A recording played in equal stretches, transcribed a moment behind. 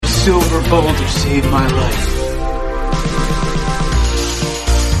silver boulder saved my life.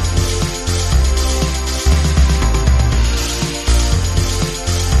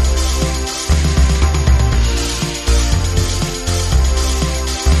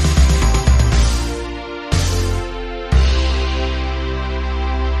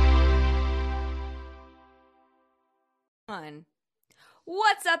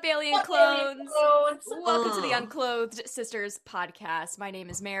 What's up, alien clones? Welcome to the Unclothed Sisters podcast. My name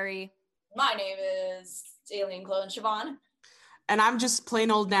is Mary. My name is alien clone Siobhan. And I'm just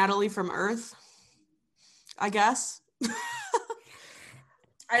plain old Natalie from Earth, I guess.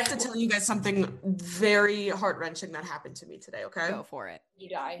 I have to tell you guys something very heart-wrenching that happened to me today, okay? Go for it. You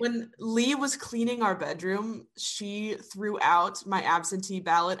die. When Lee was cleaning our bedroom, she threw out my absentee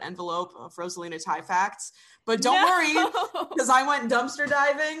ballot envelope of Rosalina Tie Facts. But don't worry, because I went dumpster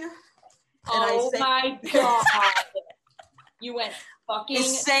diving. Oh my god. You went fucking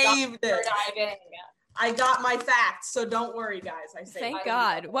saved dumpster it. diving. I got my facts, so don't worry, guys. I saved Thank it.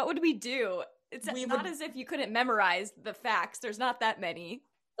 God. What would we do? It's not as if you couldn't memorize the facts. There's not that many.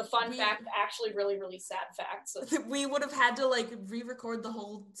 The fun fact, actually really, really sad facts. We would have had to re-record the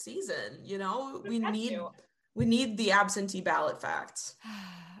whole season, you know? We need the absentee ballot facts.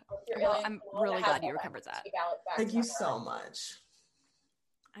 Well, I'm really glad you recovered that. Thank you so much.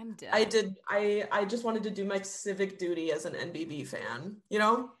 I'm dead. I just wanted to do my civic duty as an NBB fan, you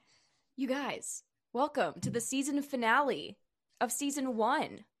know? You guys, welcome to the season finale of season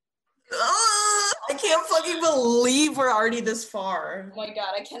 1. I can't fucking believe we're already this far. Oh my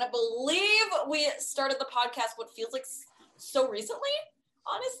god, I cannot believe we started the podcast what feels like so recently,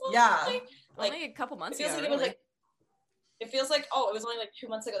 honestly. Yeah. Only a couple months ago. It feels like, it was only 2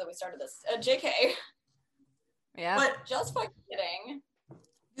 months ago that we started this. JK. Yeah. But just fucking kidding.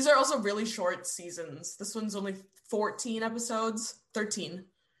 These are also really short seasons. This one's only 14 episodes. 13.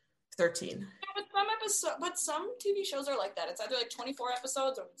 Yeah, but some TV shows are like that. It's either 24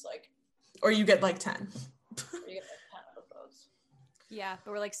 episodes or it's or you get 10. Or you get 10 episodes. Yeah,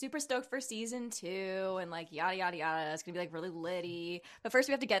 but we're super stoked for season 2 and yada yada yada. It's gonna be really litty. But first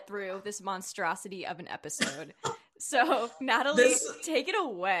we have to get through this monstrosity of an episode. So Natalie, take it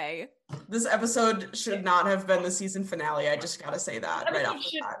away. This episode should not have been the season finale. I just gotta say that right off the bat.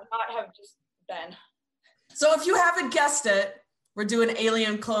 Should not have just been. So if you haven't guessed it, we're doing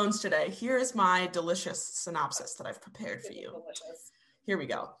Alien Clones today. Here is my delicious synopsis that I've prepared for you. Delicious. Here we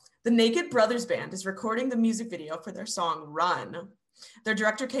go. The Naked Brothers Band is recording the music video for their song Run. Their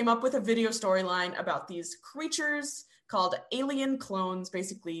director came up with a video storyline about these creatures called alien clones,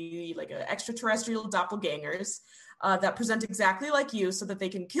 basically extraterrestrial doppelgangers that present exactly like you so that they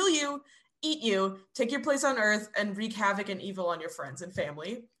can kill you, eat you, take your place on Earth, and wreak havoc and evil on your friends and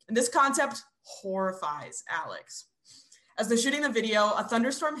family. And this concept horrifies Alex. As they're shooting the video, a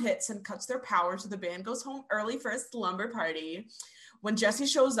thunderstorm hits and cuts their power, so the band goes home early for a slumber party. When Jessie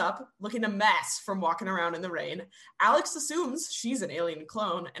shows up, looking a mess from walking around in the rain, Alex assumes she's an alien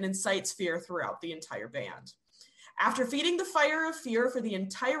clone and incites fear throughout the entire band. After feeding the fire of fear for the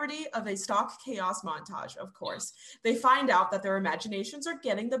entirety of a stock chaos montage, of course, they find out that their imaginations are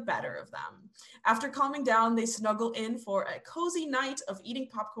getting the better of them. After calming down, they snuggle in for a cozy night of eating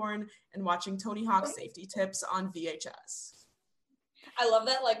popcorn and watching Tony Hawk's Safety Tips on VHS. I love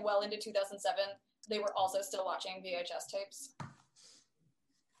that, well into 2007, they were also still watching VHS tapes.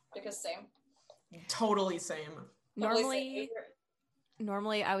 Because same. Totally same.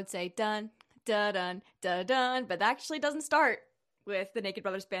 Normally I would say dun, da dun, da dun, but that actually doesn't start with the Naked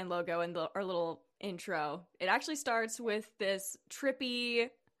Brothers Band logo and our little intro. It actually starts with this trippy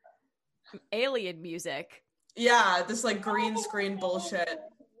alien music. Yeah, this green screen bullshit.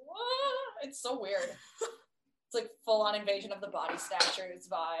 What? It's so weird. It's full-on Invasion of the Body Snatchers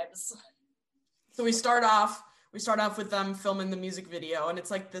vibes. So we start off with them filming the music video, and it's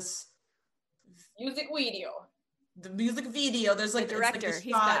this music video. The music video. There's the director.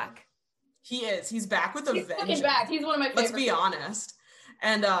 He's back. He is. He's back with a vengeance. He's back. He's one of my favorites. Let's be honest.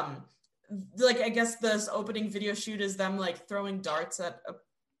 And I guess this opening video shoot is them throwing darts at a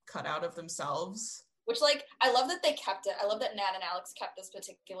cutout of themselves. Which I love that they kept it. I love that Nat and Alex kept this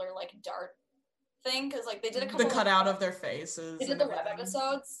particular dart thing because they did a couple. The cutout of their faces. They did the web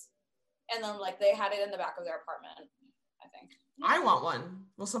episodes. And then, they had it in the back of their apartment, I think. I want one.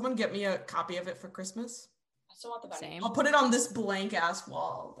 Will someone get me a copy of it for Christmas? I still want the vending. Same. I'll put it on this blank-ass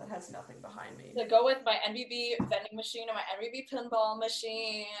wall that has nothing behind me. To go with my NBB vending machine and my NBB pinball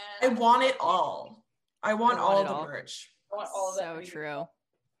machine. I want it all. I want all the merch. I want all of it. So true.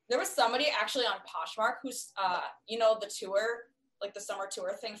 There was somebody actually on Poshmark who's, the tour, the summer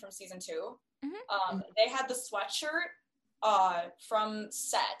tour thing from season 2. Mm-hmm. They had the sweatshirt from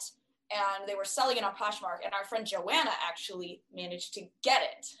set, and they were selling it on Poshmark, and our friend Joanna actually managed to get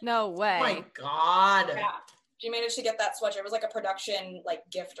it. No way. Oh my God. Yeah, she managed to get that sweatshirt. It was like a production like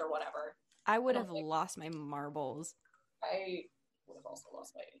gift or whatever. I would have lost my marbles. I would have also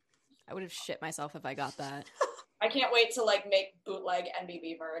lost my... I would have shit myself if I got that. I can't wait to like make bootleg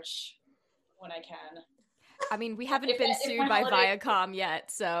NBB merch when I can. I mean, we haven't been sued by Viacom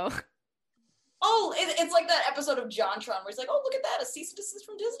yet, so... Oh, it's like that episode of JonTron where he's like, oh, look at that, a cease and desist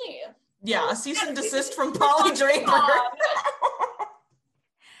from Disney. Yeah, a cease and desist from Polly Draper.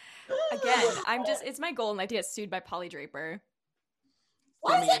 Again, it's my goal not to get sued by Polly Draper.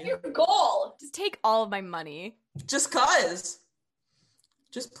 Why is that your goal? Just take all of my money. Just cause.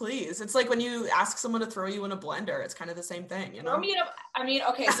 Just please. It's like when you ask someone to throw you in a blender. It's kind of the same thing, you know? Throw me in a... I mean,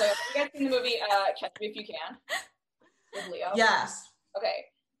 okay, so have you guys seen the movie Catch Me If You Can? With Leo? Yes. Okay.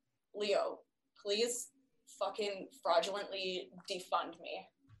 Leo, please fucking fraudulently defund me.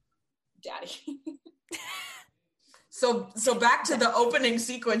 Daddy. So back to the opening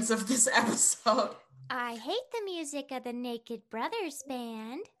sequence of this episode. I hate the music of the Naked Brothers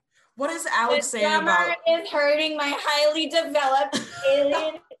Band. What is Alex saying about... The drummer is hurting my highly developed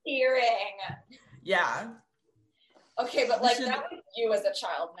alien hearing. Yeah. Okay, but like that was you as a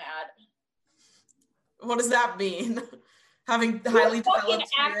child, Matt. What does that mean? Having highly developed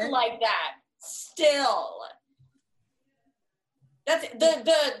act hearing? like that. Still. That's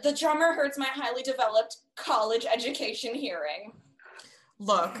the drummer hurts my highly developed college education hearing.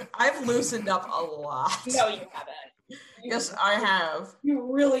 Look, I've loosened up a lot. No, you haven't. Yes, I have.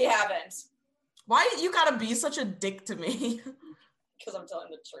 You really haven't. Why you gotta be such a dick to me? Because I'm telling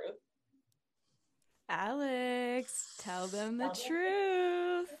the truth. Alex, tell them the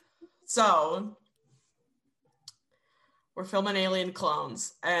truth. So, we're filming Alien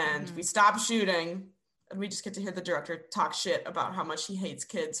Clones, and we stop shooting, and we just get to hear the director talk shit about how much he hates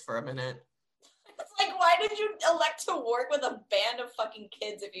kids for a minute. It's like, why did you elect to work with a band of fucking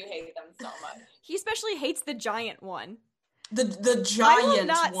kids if you hate them so much? He especially hates the giant one. The giant I will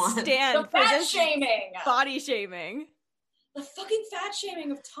not one. stand The for fat this shaming. body shaming. The fucking fat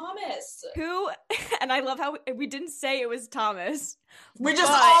shaming of Thomas. Who, and I love how we didn't say it was Thomas. We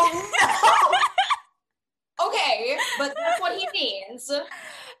just but- all know. Okay, but that's what he means.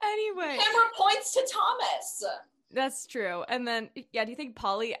 Anyway. Camera points to Thomas. That's true. And then, yeah, do you think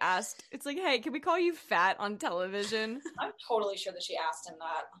Polly asked, it's like, hey, can we call you fat on television? I'm totally sure that she asked him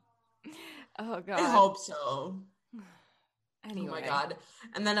that. Oh, God. I hope so. Anyway. Oh my God.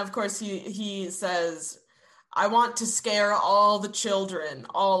 And then of course he says, I want to scare all the children,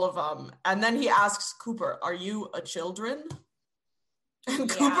 all of them. And then he asks Cooper, are you a children?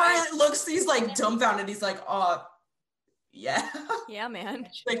 And Yeah. Cooper looks, he's like dumbfounded. He's like, yeah. Yeah, man.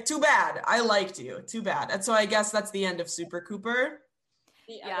 Like, too bad. I liked you. Too bad. And so I guess that's the end of Super Cooper.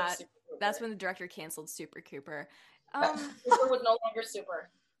 The end Yeah, of Super Cooper. that's when the director canceled Super Cooper. Cooper was no longer super.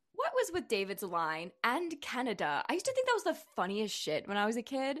 What was with David's line, and Canada? I used to think that was the funniest shit when I was a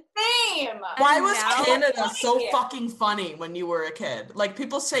kid. Same. Why And was now- Canada so funny. fucking funny when you were a kid? Like,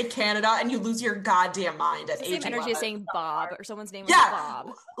 people say Canada and you lose your goddamn mind at It's the age same energy 11. as saying Bob, or someone's name was Yeah.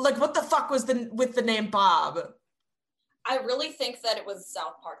 Bob. Like, what the fuck was with the name Bob? I really think that it was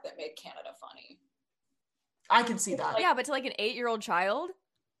South Park that made Canada funny. I can see that. Yeah, but to like an 8-year-old child?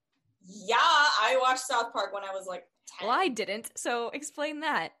 Yeah, I watched South Park when I was like 10. Well, I didn't, so explain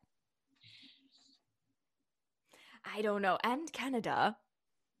that. I don't know. And Canada.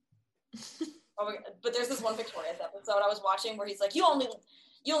 Oh my God. But there's this one Victorious episode I was watching where he's like, you only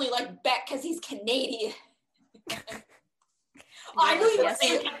like Beck because he's Canadian. I knew you were Yes.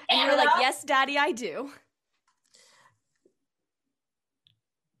 saying And Canada. you're like, yes, Daddy, I do.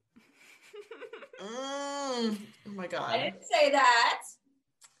 Oh my I God. didn't say that.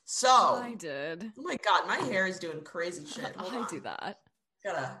 So, I did. oh my God, my hair is doing crazy shit. Hold I on. do that.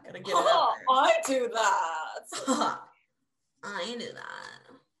 Gotta get it Oh, out I do that. there. I do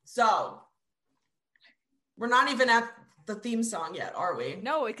that. So, we're not even at the theme song yet, are we?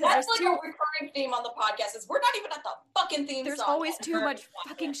 No, because That's there's like a recurring theme on the podcast is we're not even at the fucking theme there's song. always yet. too much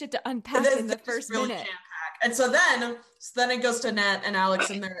fucking shit to unpack It is- in the it's first really minute. jam-packed. And so then it goes to Nat and Alex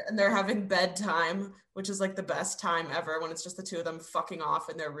and they're having bedtime, which is like the best time ever when it's just the two of them fucking off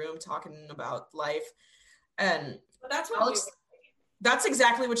in their room talking about life. And But that's what Alex, that's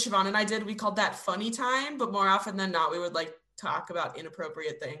exactly what Siobhan and I did. We called that funny time, but more often than not, we would like talk about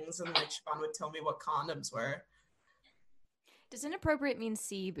inappropriate things, and like Siobhan would tell me what condoms were. Does inappropriate mean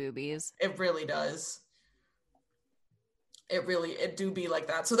see boobies? It really does. It do be like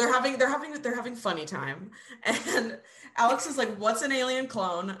that. So they're having funny time. And Alex is like, what's an alien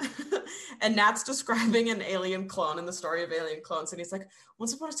clone? And Nat's describing an alien clone in the story of alien clones. And he's like,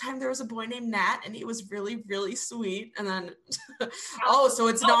 once upon a time there was a boy named Nat and he was really, really sweet. And then, so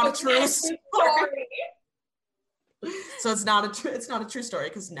it's not a true story. So it's not a true story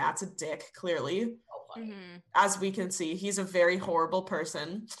because Nat's a dick, clearly. Mm-hmm. As we can see, he's a very horrible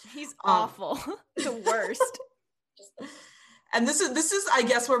person. He's awful. The worst. And this is I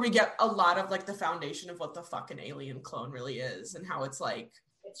guess where we get a lot of like the foundation of what the fucking alien clone really is and how it's like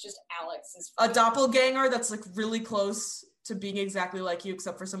it's just Alex's a doppelganger that's like really close to being exactly like you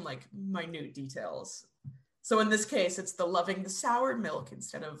except for some like minute details. So in this case it's loving the sour milk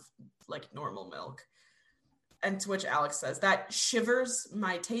instead of like normal milk. And to which Alex says that shivers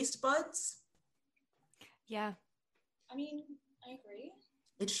my taste buds. Yeah. I mean, I agree.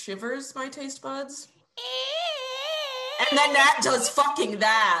 It shivers my taste buds. And then Nat does fucking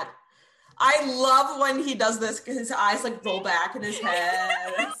that. I love when he does this because his eyes like roll back in his head.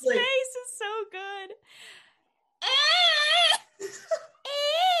 His like, face is so good.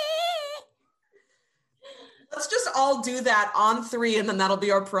 Let's just all do that on 3 and then that'll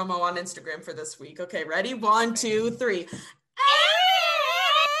be our promo on Instagram for this week. Okay, ready? 1, 2, 3.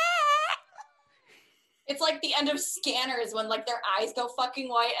 It's like the end of Scanners when like their eyes go fucking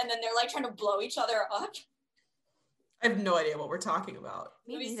white and then they're like trying to blow each other up. I have no idea what we're talking about.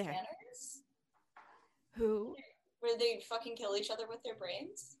 Me neither. Scanners? Who? Where they fucking kill each other with their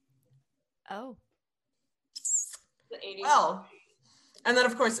brains? Oh. The 80s. Well, and then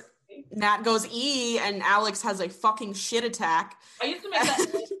of course Nat goes E and Alex has a fucking shit attack. I used to make that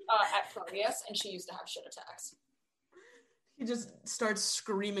at Proteus and she used to have shit attacks. He just starts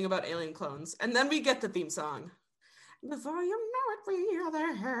screaming about alien clones. And then we get the theme song. Before you know it, we are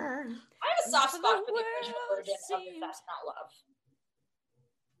there. I have a soft spot for the original version of If That's Not Love.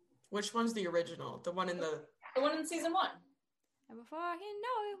 Which one's the original? The one in the... The one in season 1. And before you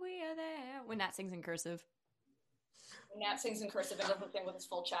know it, we are there. When Nat sings in cursive. Nat sings in cursive and doesn't sing with his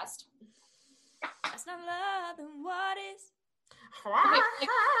full chest. That's not love, then what is?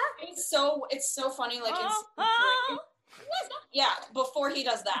 It's so funny, like before he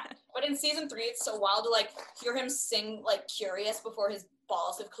does that. But in season 3, it's so wild to like hear him sing like Curious before his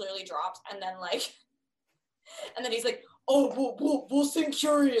balls have clearly dropped, and then he's like, oh, we'll sing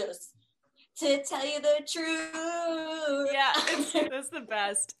Curious to tell you the truth. Yeah, that's the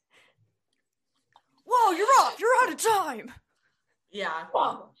best. Whoa, you're off. You're out of time. Yeah.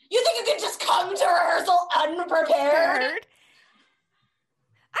 Whoa. You think you can just come to rehearsal unprepared?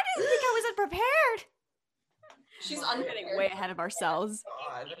 I didn't think I was unprepared. She's We're getting way ahead of ourselves.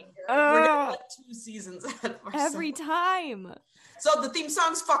 We're getting like 2 seasons ahead of ourselves. Every time. So the theme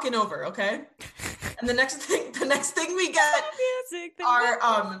song's fucking over, okay? And the next thing we get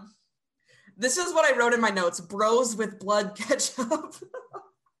are this is what I wrote in my notes: bros with blood ketchup.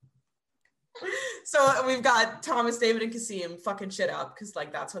 So we've got Thomas, David, and Kasim fucking shit up because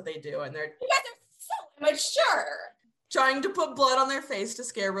like that's what they do, and they're you guys are so immature. Trying to put blood on their face to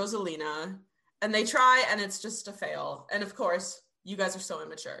scare Rosalina. And they try, and it's just a fail. And of course, you guys are so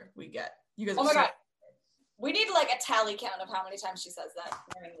immature. You guys are oh my so god. We need like a tally count of how many times she says that.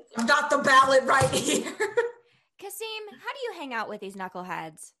 I've got the ballot right here. Kasim, how do you hang out with these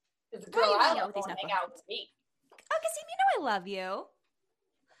knuckleheads? Girl, I hang out don't with these want to hang out with me. Oh, Kasim, you know I love you.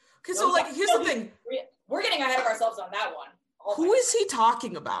 Okay, so like, here's the thing. We're getting ahead of ourselves on that one. Oh who is he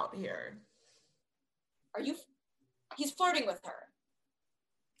talking about here? He's flirting with her.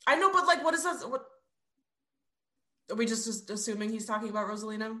 I know, but like, what is that? What? Are we just assuming he's talking about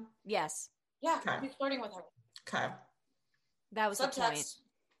Rosalina? Yes. Yeah, he's flirting with her. Okay. That was Subtext. the point.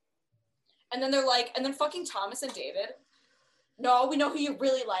 And then they're like, and then fucking Thomas and David. No, we know who you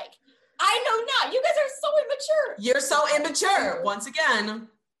really like. I know not. You guys are so immature. You're so immature. Once again.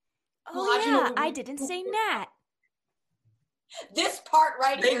 Oh yeah, I didn't say Nat. This part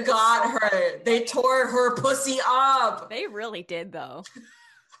right here. They got her. They tore her pussy up. They really did, though.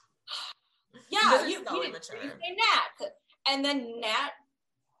 Yeah, you didn't say Nat. And then Nat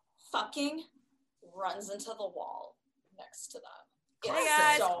fucking runs into the wall next to them. It's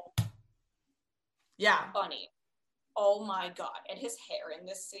guys. so Yeah. funny. Oh my god. And his hair in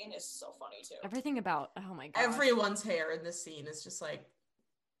this scene is so funny too. Everything about, oh my god. Everyone's hair in this scene is just like...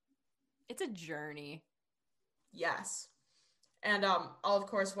 It's a journey. Yes. And of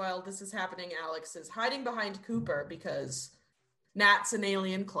course, while this is happening, Alex is hiding behind Cooper because Nat's an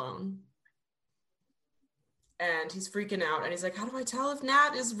alien clone. And he's freaking out. And he's like, how do I tell if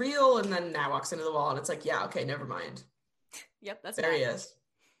Nat is real? And then Nat walks into the wall and it's like, yeah, okay, never mind. Yep, that's There he is.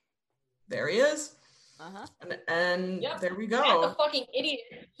 There he is. Uh-huh. And Yep. there we That's a go. fucking idiot.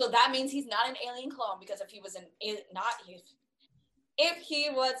 So that means he's not an alien clone, because if he was an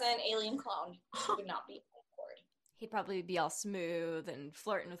alien clone, he would not be on board. He'd probably be all smooth and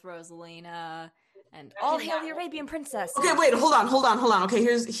flirting with Rosalina and all hail the Arabian princess. Okay, wait, hold on. Okay,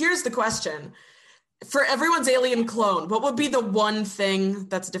 here's the question. For everyone's alien clone, what would be the one thing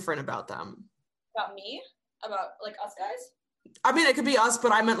that's different about them? About me? About like us guys? I mean, it could be us,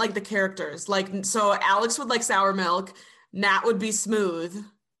 but I meant like the characters. Like, so Alex would like sour milk. Nat would be smooth.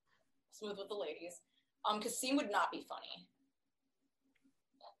 Smooth with the ladies. Kasim would not be funny.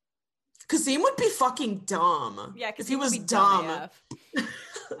 Kasim would be fucking dumb. Yeah, if he was dumb. dumb.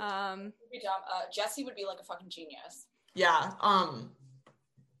 He'd be dumb. Jesse would be like a fucking genius. Yeah.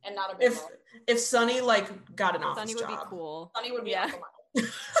 And not a big if Sunny like got an office Sunny would job. be cool. Sunny would be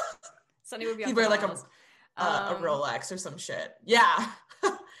Sunny would be. He'd wear like a Rolex or some shit. Yeah.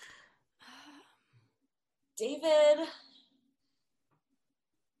 David.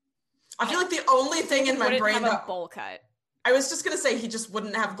 I feel like the only thing in my brain have a bowl cut. I was just gonna say he just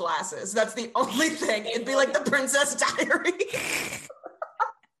wouldn't have glasses. That's the only thing. It'd be like the Princess Diary.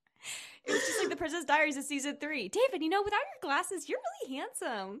 It was just like the Princess Diaries of season 3. David, without your glasses, you're really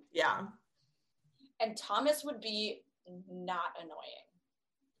handsome. Yeah. And Thomas would be not annoying.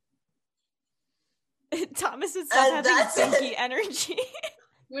 Thomas would stop having Binky energy.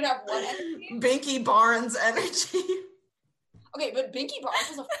 You would have what energy? Binky Barnes energy. Okay, but Binky Barnes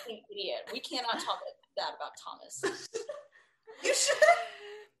was a fucking idiot. We cannot talk that about Thomas. You should.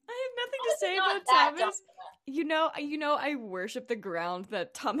 I have nothing to say about Thomas. I worship the ground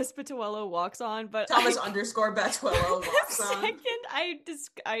that Thomas Batuello walks on, but Thomas underscore Batuello walks on. Second,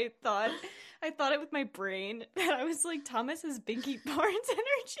 I thought it with my brain that I was like, Thomas has Binky Barnes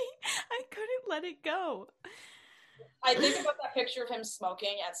energy. I couldn't let it go. I think about that picture of him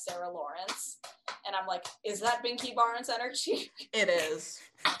smoking at Sarah Lawrence, and I'm like, is that Binky Barnes energy? It is.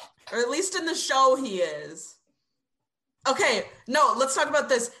 Or at least in the show he is. Okay, no, let's talk about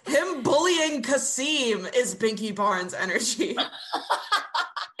this. Him bullying Kasim is Binky Barnes energy.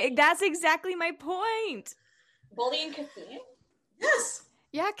 That's exactly my point. Bullying Kasim? Yes.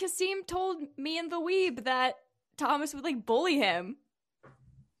 Yeah, Kasim told me and the Weeb that Thomas would like bully him.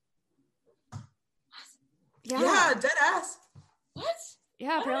 Yeah, dead ass. What?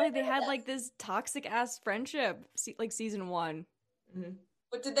 Yeah, apparently they had like this toxic ass friendship, like season 1. Mm-hmm.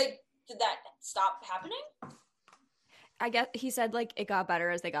 But did that stop happening? I guess he said like it got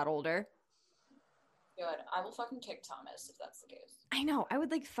better as they got older. Good. I will fucking kick Thomas if that's the case. I know. I would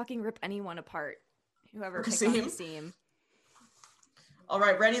like fucking rip anyone apart. Whoever picked Kasim. on Kasim. All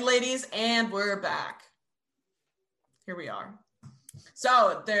right, ready, ladies, and we're back. Here we are.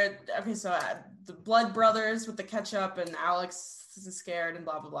 So the blood brothers with the ketchup, and Alex is scared and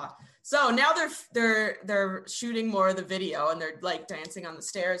blah blah blah. So now they're shooting more of the video, and they're like dancing on the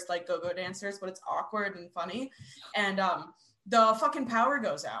stairs like go-go dancers, but it's awkward and funny. And the fucking power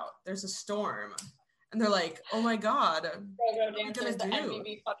goes out. There's a storm, and they're like, "Oh my god, go-go dancers, the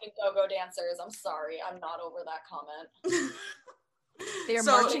MVB fucking go-go dancers." I'm sorry, I'm not over that comment. They are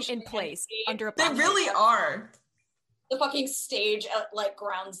marching in place under a. They really are. The fucking stage at like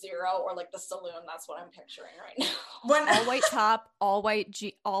Ground Zero or like the saloon. That's what I'm picturing right now. All white top, all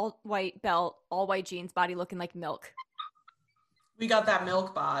white belt, all white jeans, body looking like milk. We got that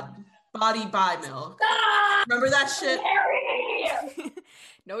milk body by milk. Remember that shit?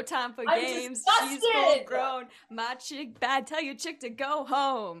 No time for I'm games. disgusted. She's full grown. My chick bad. Tell your chick to go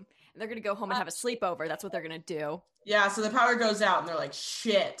home. And they're gonna go home and have a sleepover. That's what they're gonna do. Yeah. So the power goes out, and they're like,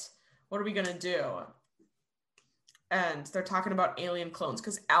 "Shit, what are we gonna do?" And they're talking about alien clones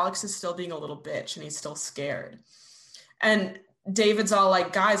because Alex is still being a little bitch and he's still scared. And David's all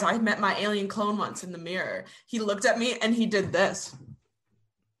like, "Guys, I met my alien clone once in the mirror. He looked at me and he did this."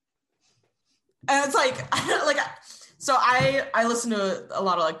 And it's like, so I listen to a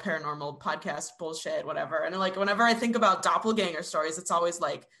lot of like paranormal podcast bullshit, whatever. And like, whenever I think about doppelganger stories, it's always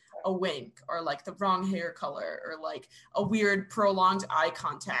like a wink or like the wrong hair color or like a weird prolonged eye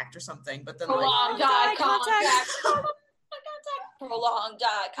contact or something. But then prolonged eye contact. Prolonged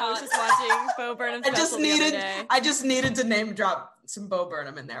eye contact. I was just watching Bo Burnham's I just needed to name drop some Bo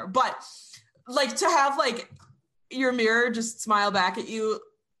Burnham in there. But like to have like your mirror just smile back at you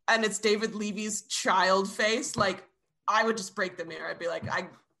and it's David Levy's child face, like I would just break the mirror. I'd be like,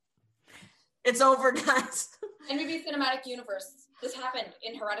 it's over, guys. NBB Cinematic Universe. This happened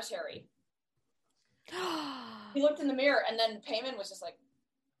in Hereditary. He looked in the mirror, and then Payman was just like,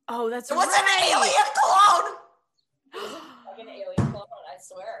 "Oh, that's it was an alien clone." It was like an alien clone. I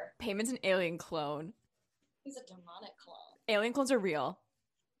swear. Payman's an alien clone. He's a demonic clone. Alien clones are real.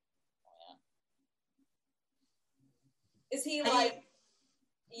 Is he like,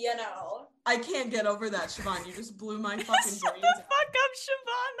 you know? I can't get over that, Siobhan. You just blew my fucking Shut brains the out. fuck up,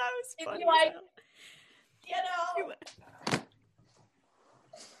 Siobhan. That was Is funny. he like, you know?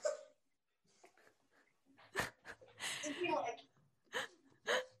 Is he like?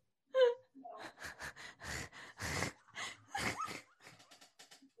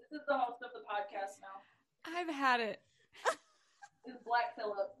 This is the host of the podcast now. I've had it. This is Black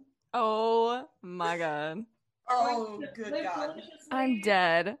Phillip. Oh my god. Oh, good God. I'm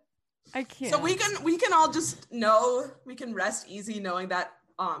dead. I can't. So we can all just know, we can rest easy knowing that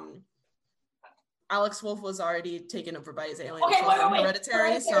Alex Wolff was already taken over by his alien Okay, wait.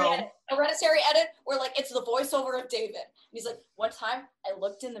 Hereditary, Hereditary edit where like it's the voiceover of David. And he's like, one time I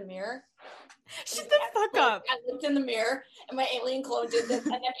looked in the mirror. Shut the fuck up. I looked in the mirror and my alien clone did this,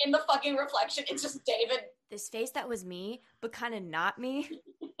 and then in the fucking reflection, it's just David. This face that was me, but kind of not me.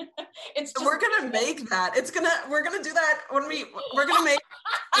 It's just we're gonna make that. We're gonna do that when we're gonna make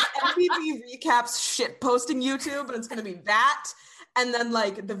MVB recaps shit posting YouTube, and it's gonna be that, and then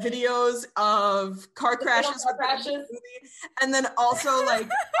like the videos of car crashes, and then also like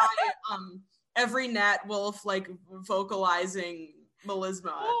every Nat Wolf like vocalizing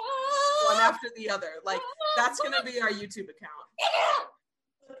melisma one after the other. Like that's gonna be our YouTube account.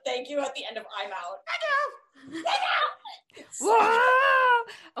 Thank you at the end of I'm out. Whoa!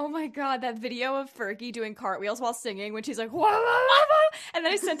 Oh my god, that video of Fergie doing cartwheels while singing when she's like, whoa, whoa, whoa, whoa. And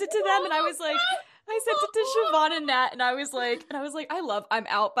then I sent it to them and I was like, I sent it to Siobhan and Nat and I was like, I love I'm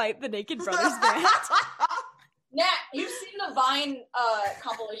Out by the Naked Brothers Band. Nat, you've seen the Vine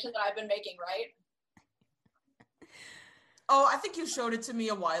compilation that I've been making, right? Oh, I think you showed it to me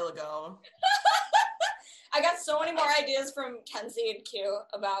a while ago. I got so many more ideas from Kenzie and Q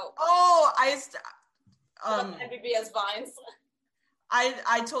about MBBS Vines.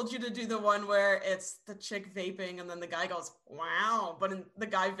 I told you to do the one where it's the chick vaping and then the guy goes, wow, but the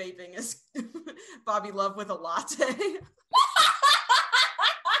guy vaping is Bobby Love with a latte.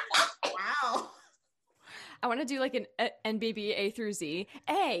 Wow. I want to do like an NBB A through Z.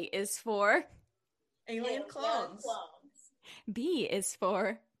 A is for alien clones. B is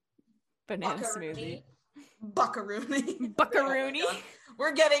for banana smoothie. Buckaroony. Buckaroony. Oh,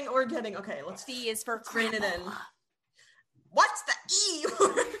 we're getting okay, let's C is for rein it in. What's the E? What's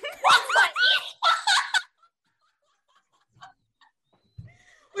the E?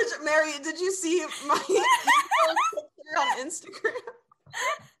 Which, Mary, did you see my picture on Instagram?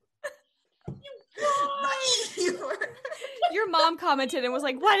 The E word. Your mom commented and was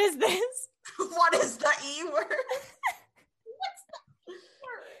like, what is this? What is the E word?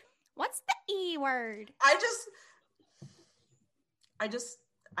 What's the E word? I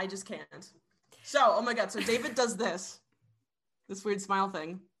just can't. So, oh my god, so David does this weird smile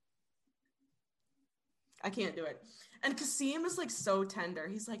thing. I can't do it. And Kasim is like so tender.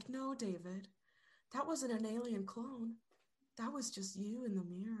 He's like, no, David, that wasn't an alien clone. That was just you in the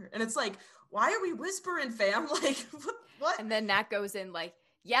mirror. And it's like, why are we whispering, fam? Like, what? And then Nat goes in like,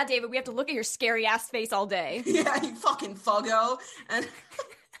 yeah, David, we have to look at your scary ass face all day. Yeah, you fucking fuggo. And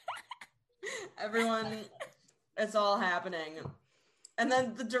everyone, it's all happening. And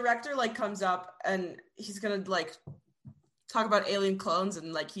then the director like comes up and he's gonna like talk about alien clones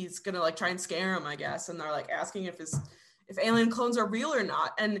and like he's gonna like try and scare him, I guess. And they're like asking if alien clones are real or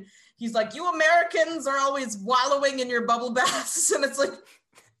not. And he's like, you Americans are always wallowing in your bubble baths. And it's like,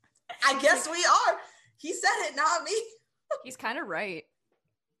 I guess we are. He said it, not me. He's kind of right.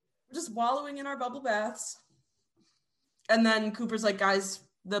 We're just wallowing in our bubble baths. And then Cooper's like, guys,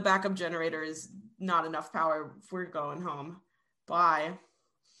 the backup generator is not enough power. We're going home. Bye.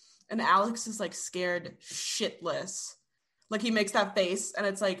 And Alex is like scared shitless. Like he makes that face and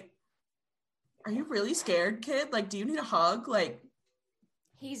it's like, are you really scared, kid? Like, do you need a hug? Like,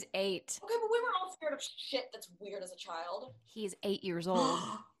 he's 8. Okay, but we were all scared of shit that's weird as a child. He's 8 years old.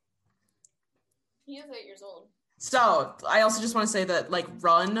 He is 8 years old. So I also just want to say that like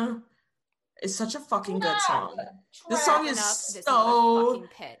Run is such a fucking good song. This song is so fucking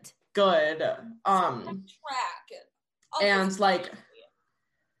pit. good. Track. And like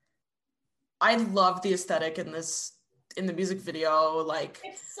I love the aesthetic in the music video, like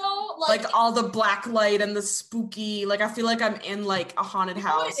it's so like all the black light and the spooky, like I feel like I'm in like a haunted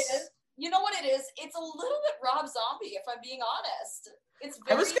house. You know what it is? It's a little bit Rob Zombie, if I'm being honest. It's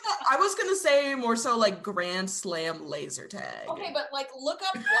very I was gonna say more so like Grand Slam laser tag. Okay, but like look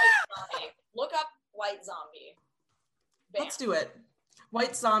up White Zombie. Look up White Zombie band. Let's do it.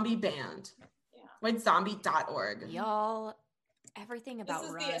 White Zombie Band. Yeah. WhiteZombie.org. Y'all, everything about this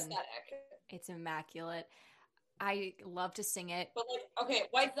is Run, the aesthetic. It's immaculate. I love to sing it. But like, okay,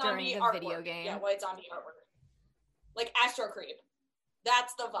 White Zombie during the artwork. video game. Yeah, White Zombie artwork. Like Astro Creep.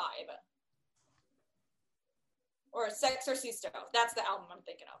 That's the vibe. Or Sexorcisto. That's the album I'm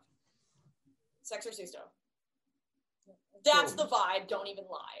thinking of. Sexorcisto. That's the vibe, don't even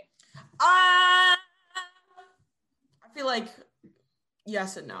lie. I feel like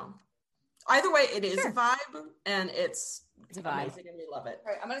yes and no. Either way, it is a vibe, and it's a vibe. Amazing, and we love it.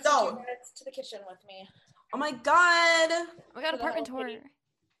 All right, I'm going to take 2 minutes to the kitchen with me. Oh my god! We got apartment tour.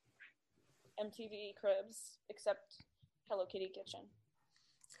 MTV Cribs, except Hello Kitty Kitchen.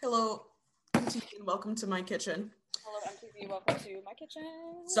 Hello, MTV, and welcome to my kitchen. Hello, MTV, welcome to my kitchen.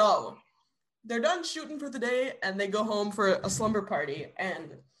 So, they're done shooting for the day, and they go home for a slumber party,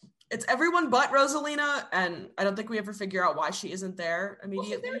 and it's everyone but Rosalina, and I don't think we ever figure out why she isn't there immediately.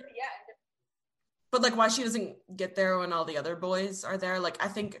 Well, she's there at the end. But, like, why she doesn't get there when all the other boys are there. Like,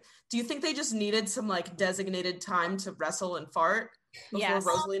 do you think they just needed some, like, designated time to wrestle and fart before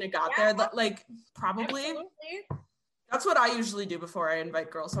Rosalina got there? Like, probably. Absolutely. That's what I usually do before I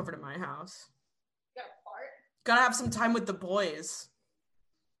invite girls over to my house. You gotta fart? Gotta have some time with the boys.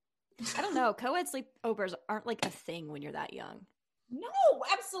 I don't know. Co-ed sleepovers aren't, like, a thing when you're that young. No,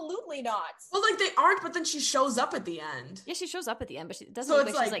 absolutely not. Well, like, they aren't, but then she shows up at the end. Yeah, she shows up at the end, but it doesn't So look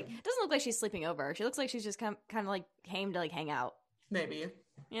it's like she's doesn't look like she's sleeping over. She looks like she's just kind of like came to like hang out. Maybe.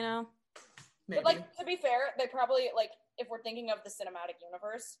 You know? Maybe. But, like, to be fair, they probably, like, if we're thinking of the cinematic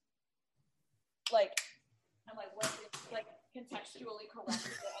universe, like, I'm like, what is, like, contextually correct to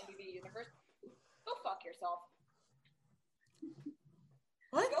the NBB universe? Go fuck yourself.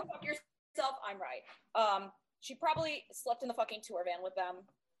 What? Go fuck yourself, I'm right. She probably slept in the fucking tour van with them.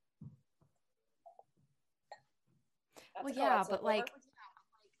 That's Well, a yeah, co-ed but, sleepover. like,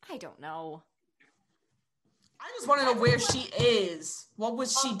 I don't know. I just want to know where she is. What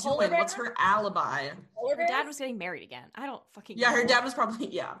was she Polar doing? bear? What's her alibi? Polar Her bears? dad was getting married again. I don't fucking Yeah, know. her dad was probably,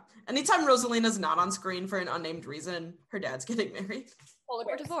 yeah. Anytime Rosalina's not on screen for an unnamed reason, her dad's getting married. Polar Or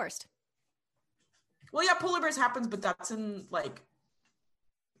bears. divorced. Well, yeah, Polar Bears happens, but that's in, like,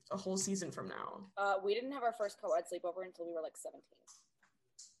 a whole season from now. We didn't have our first co-ed sleepover until we were like 17.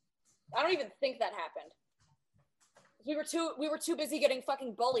 I don't even think that happened. We were too busy getting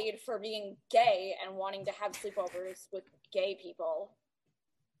fucking bullied for being gay and wanting to have sleepovers with gay people.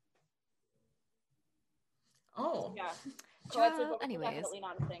 Oh. Yeah. Co-ed Well, sleepovers are anyways. definitely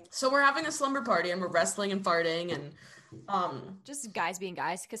not a thing. So we're having a slumber party, and we're wrestling and farting, and, Just guys being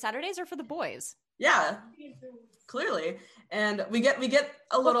guys, because Saturdays are for the boys. yeah, clearly. And we get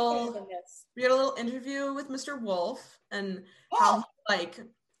a little interview with Mr. Wolf, and how he's, like,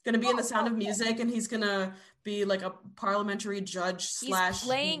 gonna be in The Sound of Music, and he's gonna be like a parliamentary judge He's /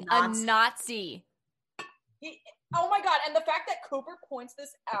 playing Nazi. a Nazi. Oh my god, and the fact that Cooper points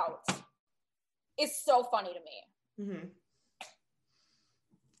this out is so funny to me. Mm-hmm.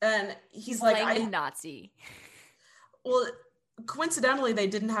 And he's playing like, a Nazi. well, coincidentally, they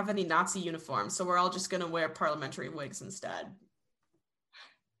didn't have any Nazi uniforms, so we're all just gonna wear parliamentary wigs instead.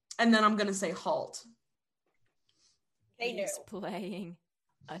 And then I'm gonna say halt. They knew. He's playing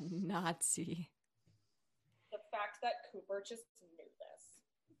a Nazi. The fact that Cooper just knew this.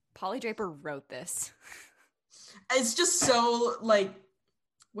 Polly Draper wrote this. It's just so, like,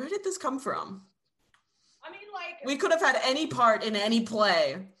 where did this come from? I mean, like, We could have had any part in any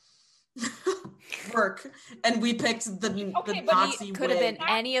play work, and we picked the Okay, but Nazi He could have been wig.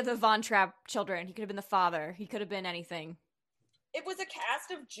 any of the Von Trapp children. He could have been the father. He could have been anything. it was a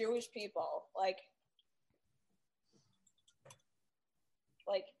cast of Jewish people. Like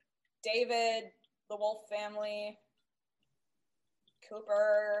David, the Wolf family,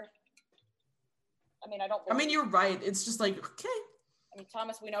 Cooper. I mean, I mean, you're right. It's just like, okay. I mean,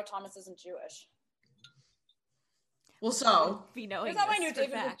 Thomas, we know Thomas isn't Jewish. Well, so Be knowing Here's how I this knew for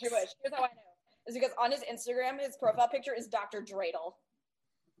David facts. was Jewish. Here's how I knew. Is because on his Instagram, his profile picture is Dr. Dreidel.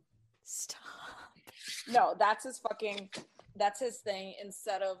 Stop. No, that's his thing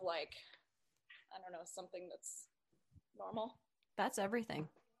instead of, like, I don't know, something that's normal. That's everything.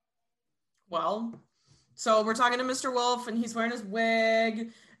 well, so we're talking to Mr. Wolf, and he's wearing his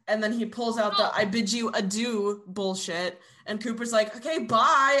wig, and then he pulls out the "I bid you adieu" bullshit, and Cooper's like, "Okay,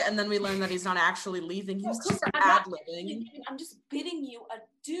 bye," and then we learn that he's not actually leaving. He was just Cooper, I'm not ad-libbing. I'm just bidding you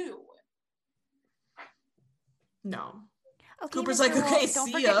adieu. No. Okay, Cooper's Mr. like, Wolf, okay, don't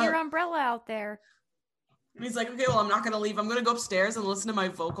see forget ya. your umbrella out there. And he's like, okay, well, I'm not going to leave. I'm going to go upstairs and listen to my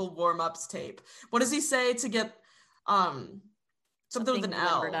vocal warm-ups tape. What does he say to get something with an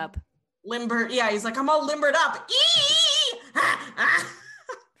L? Limbered up. Limber. Yeah, he's like, I'm all limbered up.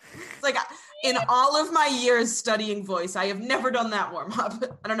 It's like, in all of my years studying voice, I have never done that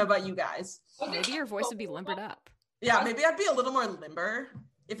warm-up. I don't know about you guys. Maybe your voice would be limbered up. Yeah, maybe I'd be a little more limber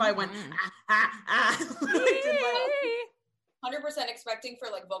if I went, when I did my 100% expecting for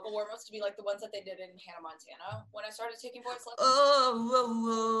like vocal warm-ups to be like the ones that they did in Hannah Montana when I started taking voice lessons.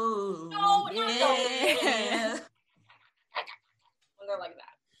 oh, No, yeah. When they're like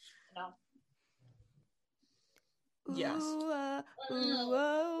that, you know? Yes. Yeah.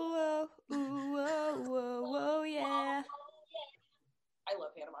 I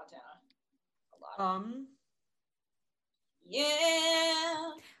love Hannah Montana a lot.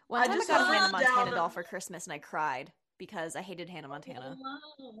 Yeah. One time I just got a have Hannah written Montana down- doll for Christmas and I cried because I hated Hannah Montana.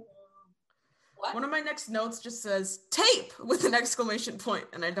 What? One of my next notes just says tape with an exclamation point,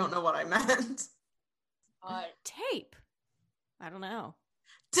 and I don't know what I meant. Tape. I don't know.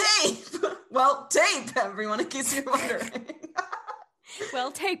 Tape! Well, tape, everyone, in case you're wondering.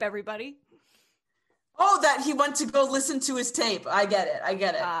 Well, tape, everybody. Oh, that he went to go listen to his tape. I get it.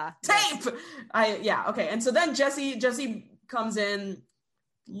 Tape! Yes. Okay. And so then Jessie comes in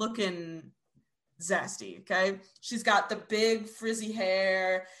looking zesty, okay? She's got the big frizzy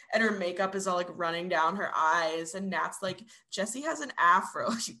hair and her makeup is all like running down her eyes, and Nat's like, Jessie has an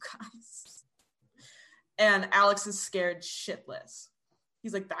afro, you guys. And Alex is scared shitless.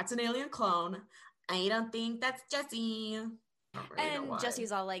 He's like, that's an alien clone. I don't think that's Jessie. I don't really know why. And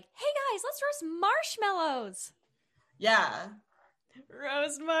Jessie's all like, hey guys, let's roast marshmallows. Yeah.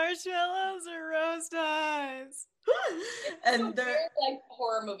 Roast marshmallows or roast eyes. And It's a they're weird, like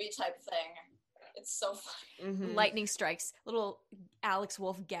horror movie type thing. It's so funny. Mhm. Lightning strikes. Little Alex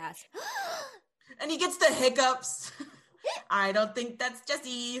Wolf gasp. And he gets the hiccups. I don't think that's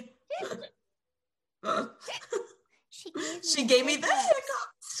Jessie. She gave me the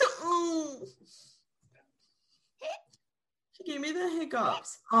hiccups. Ooh. She gave me the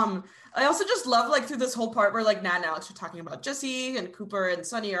hiccups. I also just love like through this whole part where like Nat and Alex are talking about Jessie and Cooper and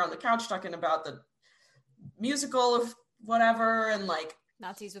Sunny are on the couch talking about the musical of whatever, and like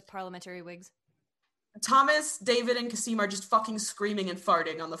Nazis with parliamentary wigs. Thomas, David, and Kasim are just fucking screaming and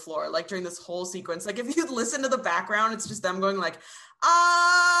farting on the floor, like during this whole sequence. Like if you listen to the background, it's just them going like,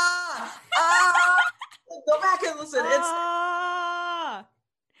 ah. Go back and listen.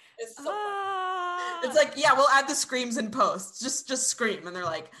 It's so funny. It's like, yeah, we'll add the screams in post. Just scream, and they're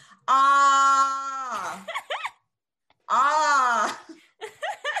like, ah.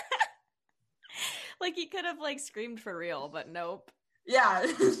 Like he could have like screamed for real, but nope. Yeah,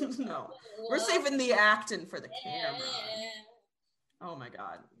 no. We're saving the acting for the camera. Oh my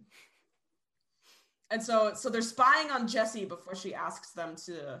god. And so they're spying on Jessie before she asks them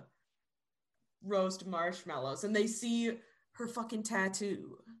to roast marshmallows, and they see her fucking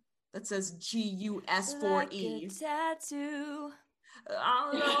tattoo that says GUS4E. Like a tattoo.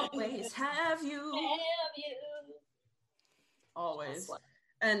 I'll always have you. Always.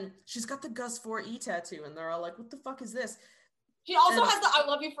 And she's got the Gus 4E tattoo, and they're all like, what the fuck is this? She also has the I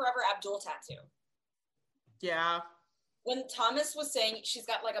Love You Forever Abdul tattoo. Yeah. When Thomas was saying she's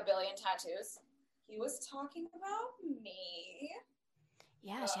got like a billion tattoos, he was talking about me.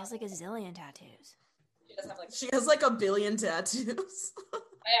 Yeah, she has like a zillion tattoos. She does have like. She has like a billion tattoos.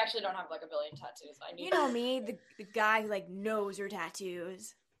 I actually don't have like a billion tattoos. I need. You know me, the guy who like knows her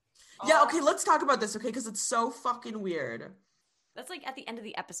tattoos. Yeah, okay, let's talk about this, okay? Because it's so fucking weird. That's like at the end of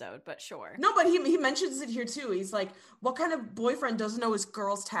the episode, but sure. No, but he mentions it here too. He's like, what kind of boyfriend doesn't know his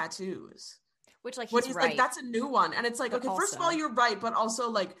girl's tattoos? Which like Which he's is right. like, that's a new one. And it's like, But okay, first of also- all, you're right, but also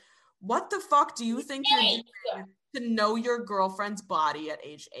like, what the fuck do you think you're doing to know your girlfriend's body at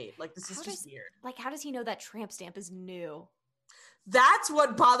age 8? Like, this is How just does- weird. Like, how does he know that tramp stamp is new? That's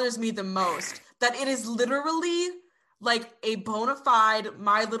what bothers me the most. That it is literally like a bona fide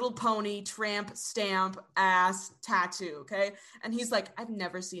My Little Pony tramp stamp ass tattoo, okay? And he's like, I've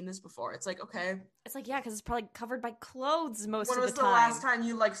never seen this before. It's like, okay. It's like, yeah, because it's probably covered by clothes most When of was the the time. last time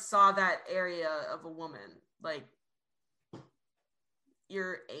you like saw that area of a woman? Like,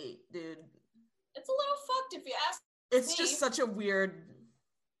 you're 8, dude. It's a little fucked if you ask. It's just such a weird.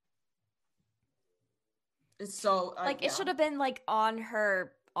 It's so Like, yeah. it should have been like on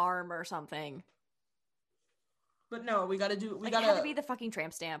her arm or something. But no, we gotta do. It had to be the fucking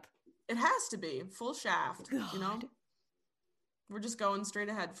tramp stamp. It has to be full shaft. You know, God. we're just going straight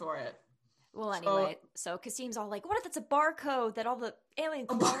ahead for it. Well, anyway, so Kasim's all like, what if it's a barcode that all the alien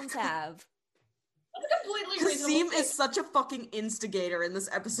clones have? That's a completely reasonable. Kasim is such a fucking instigator in this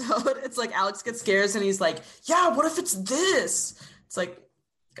episode. It's like Alex gets scared and he's like, yeah, what if it's this? It's like,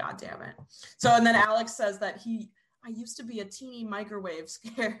 God damn it. So, and then Alex says that I used to be a teeny microwave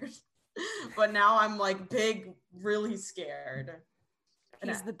scared, but now I'm like big, really scared.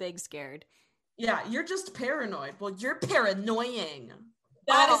 He's the big scared. Yeah, you're just paranoid. Well, you're paranoying.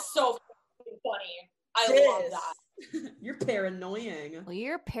 That is so funny. I love that. You're paranoying. Well,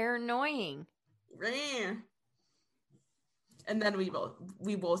 you're paranoying. And then we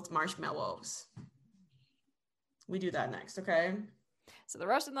both marshmallows. We do that next, okay? So the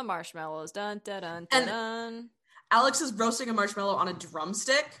roasting the marshmallows. Dun, dun, dun, dun, dun. Alex is roasting a marshmallow on a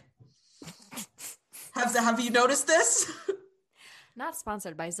drumstick. Have you noticed this? Not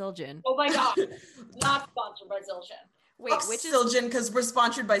sponsored by Zildjian. Oh my god. Not sponsored by Zildjian. Wait, Fuck which is Zildjian, because we're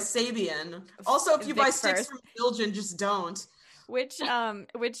sponsored by Sabian. Also, if you buy Vic sticks first. from Zildjian, just don't. which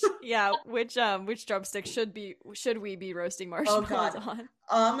drumstick should we be roasting Oh marshmallows god.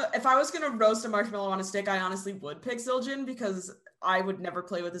 on? If I was gonna roast a marshmallow on a stick, I honestly would pick Zildjian because I would never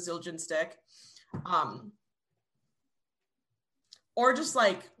play with a Zildjian stick. Or just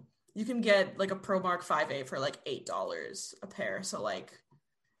like you can get like a ProMark 5A for like $8 a pair. So like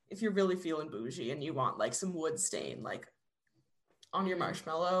if you're really feeling bougie and you want like some wood stain like on your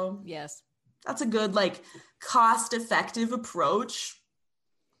marshmallow, Yes. that's a good like cost-effective approach.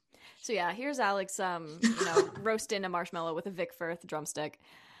 So yeah, here's Alex roasting a marshmallow with a Vic Firth drumstick.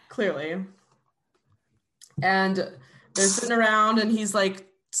 Clearly. And they're sitting around and he's like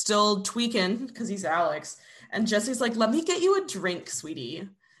still tweaking because he's Alex. And Jesse's like, let me get you a drink, sweetie.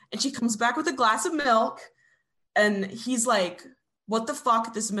 And she comes back with a glass of milk. And he's like, what the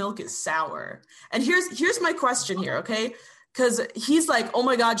fuck? This milk is sour. And here's my question here, okay? Because he's like, oh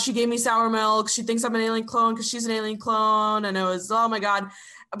my God, she gave me sour milk. She thinks I'm an alien clone because she's an alien clone. And it was, oh my God.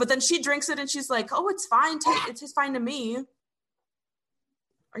 But then she drinks it and she's like, oh, it's fine. It tastes fine to me.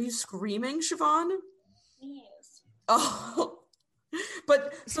 Are you screaming, Siobhan? Yes. Oh.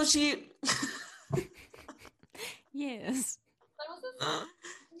 But so she... Yes.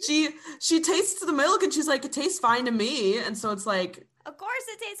 She tastes the milk and she's like, it tastes fine to me. And so it's like, Of course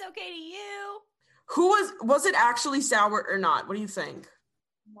it tastes okay to you. who was it actually sour or not? What do you think?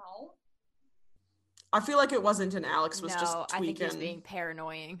 No. I feel like it wasn't, and Alex was just No, I tweaking. think he was being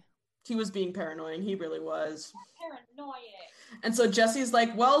paranoying. He was being paranoid. He really was. Paranoid. And so Jesse's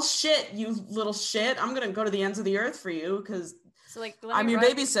like, well, shit, you little shit. I'm going to go to the ends of the earth for you because So like, I'm your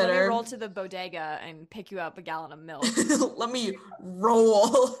Let babysitter. me roll to the bodega and pick you up a gallon of milk. let me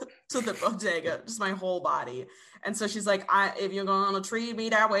roll to the bodega, just my whole body. And so she's like, if you're going to treat me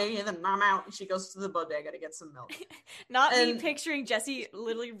that way, then I'm out. And she goes to the bodega to get some milk. Not me picturing Jesse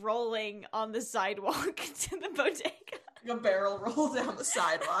literally rolling on the sidewalk to the bodega. Like a barrel roll down the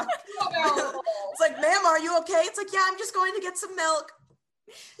sidewalk. Barrel. It's like, ma'am, are you okay? It's like, yeah, I'm just going to get some milk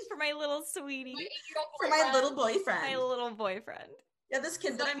For my little sweetie. for my little boyfriend. My little boyfriend. Yeah, this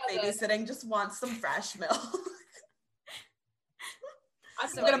kid that I'm babysitting just wants some fresh milk.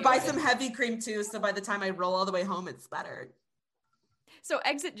 I'm gonna buy some heavy cream too, so by the time I roll all the way home, it's better. So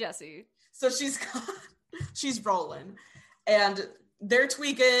exit Jesse. So she's rolling, and they're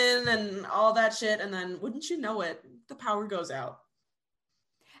tweaking and all that shit, and then wouldn't you know it, the power goes out.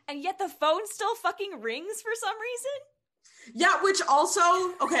 And yet the phone still fucking rings for some reason? Yeah, which also,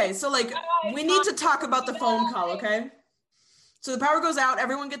 okay, so like, we need to talk about the phone call, okay? So the power goes out,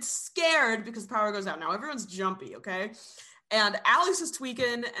 everyone gets scared because the power goes out. Now everyone's jumpy, okay? And Alex is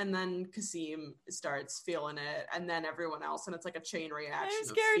tweaking, and then Kasim starts feeling it, and then everyone else, and it's like a chain reaction. I'm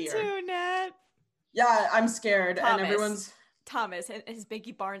scared of fear. too, Nat. Yeah, I'm scared, and everyone's... Thomas, his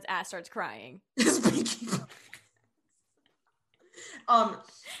Binky Barnes ass starts crying. His Binky.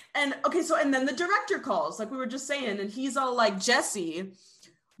 And okay, so and then the director calls, like we were just saying, and he's all like, Jesse,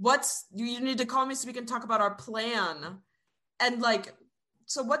 you need to call me so we can talk about our plan. And like,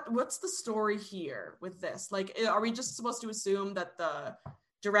 so what's the story here with this? Like, are we just supposed to assume that the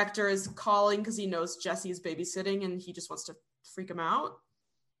director is calling because he knows Jesse's babysitting and he just wants to freak him out?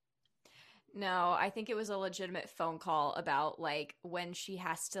 No, I think it was a legitimate phone call about like when she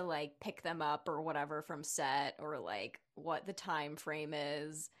has to like pick them up or whatever from set, or like what the time frame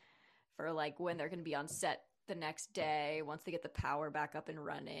is for like when they're going to be on set the next day once they get the power back up and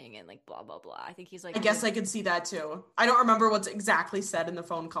running and like blah blah blah. I think he's like, I guess I could see that too. I don't remember what's exactly said in the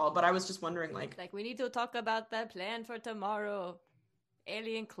phone call, but I was just wondering like we need to talk about the plan for tomorrow.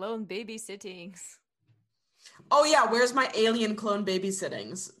 Alien clone babysittings. Oh yeah, where's my alien clone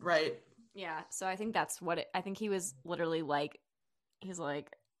babysittings, right? Yeah, so I think that's what I think he was literally like, it's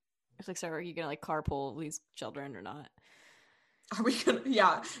like, so are you gonna like carpool these children or not? Are we gonna,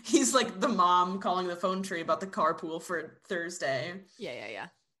 yeah, he's like the mom calling the phone tree about the carpool for Thursday. Yeah.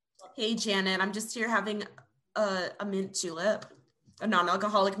 Hey Janet, I'm just here having a mint julep, a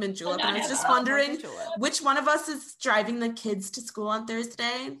non-alcoholic mint julep, and I was just wondering which one of us is driving the kids to school on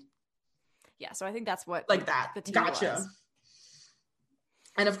Thursday? Yeah, so I think that's what like that. The Gotcha. Was.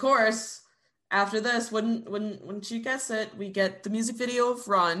 And of course, after this, wouldn't you guess it, we get the music video of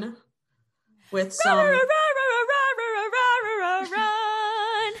Run with some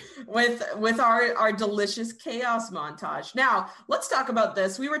with our delicious chaos montage. Now, let's talk about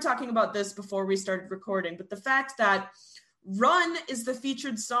this. We were talking about this before we started recording, but the fact that Run is the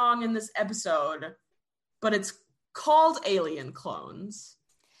featured song in this episode, but it's called Alien Clones.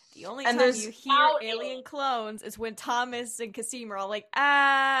 The only time you hear alien clones is when Thomas and Kasim are all like,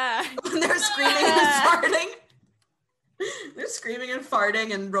 ah! When they're screaming and farting. They're screaming and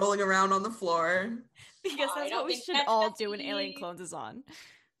farting and rolling around on the floor. Because that's what we should all do when Alien Clones is on.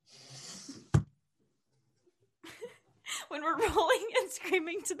 When we're rolling and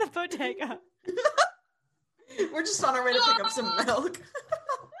screaming to the bodega. We're just on our way to pick up some milk.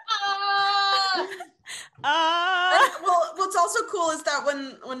 Well, what's also cool is that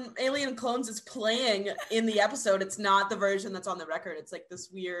when Alien Clones is playing in the episode, it's not the version that's on the record. It's like this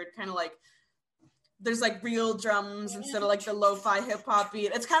weird kind of like, there's like real drums instead of like the lo-fi hip hop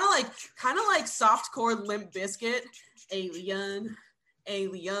beat. It's kind of like softcore Limp Bizkit. Alien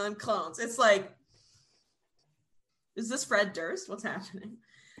Clones. It's like, is this Fred Durst? What's happening?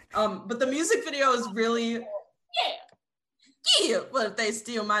 But the music video is really yeah. What if they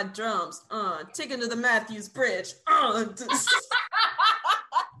steal my drums? Taken to the Matthews Bridge.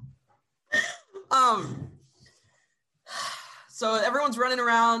 So everyone's running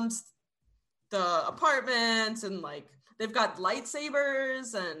around the apartment and like they've got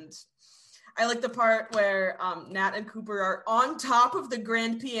lightsabers, and I like the part where Nat and Cooper are on top of the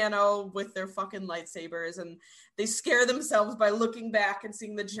grand piano with their fucking lightsabers, and they scare themselves by looking back and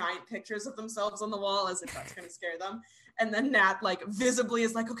seeing the giant pictures of themselves on the wall as if that's going to scare them. And then Nat like visibly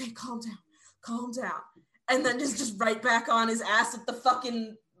is like, okay, calm down. And then just right back on his ass with the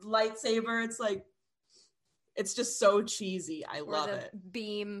fucking lightsaber. It's like, it's just so cheesy. I love it.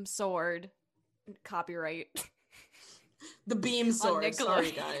 Beam sword. Copyright. The beam sword.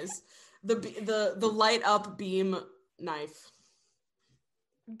 Sorry, guys. The light up beam knife.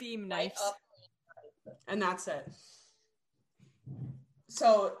 Beam knives. And that's it.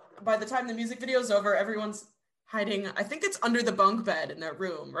 So by the time the music video is over, everyone's hiding. I think it's under the bunk bed in their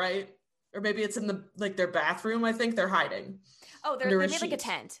room, right? Or maybe it's in their bathroom. I think they're hiding. Oh, they made like a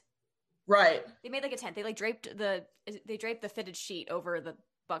tent. Right. They made like a tent. They like draped the fitted sheet over the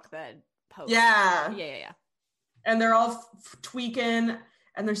bunk bed post. Yeah. Yeah. And they're all tweaking,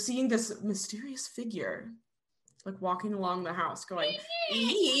 and they're seeing this mysterious figure like walking along the house going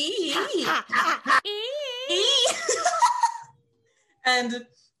and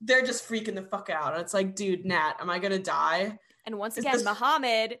they're just freaking the fuck out. And it's like, dude, Nat, am I gonna die? And once again,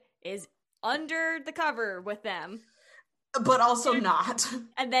 Muhammad is under the cover with them. But also not.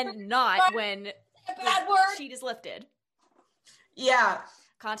 And then not when the sheet is lifted. Yeah.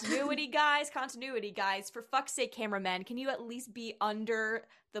 Continuity, guys. For fuck's sake, cameramen, can you at least be under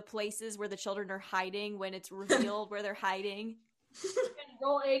the places where the children are hiding when it's revealed where they're hiding?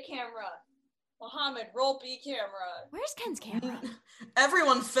 Roll A camera. Muhammad, roll B camera. Where's Ken's camera?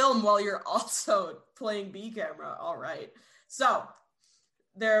 Everyone film while you're also playing B camera. All right. So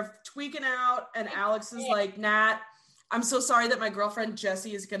they're tweaking out, and Alex is like, Nat, I'm so sorry that my girlfriend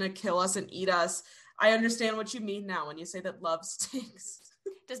Jessie is going to kill us and eat us. I understand what you mean now when you say that love stinks.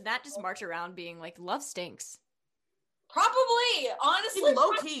 Does Nat just march around being like, love stinks? Probably. Honestly.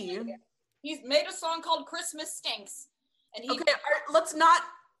 Low key. He's made a song called Christmas Stinks. And okay, let's not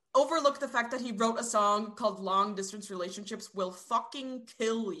overlook the fact that he wrote a song called Long Distance Relationships Will Fucking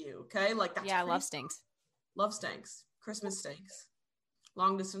Kill You. Okay? Like that's love stinks. Love stinks. Christmas stinks.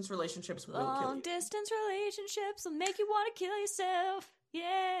 Long distance relationships will kill you. Long distance relationships will make you want to kill yourself.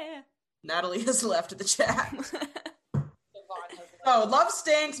 Yeah. Natalie has left the chat. So, love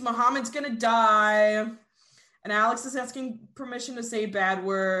stinks. Muhammad's gonna die. And Alex is asking permission to say bad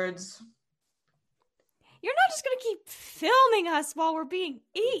words. You're not just gonna keep filming us while we're being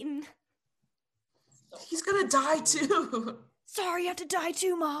eaten. He's gonna die too. Sorry, you have to die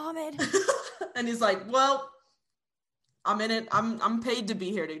too, Muhammad. And he's like, well, I'm in it. I'm paid to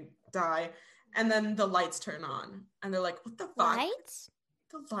be here to die. And then the lights turn on. And they're like, what the fuck? Lights?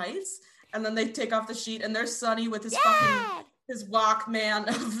 The lights? And then they take off the sheet, and there's Sonny with his fucking his Walkman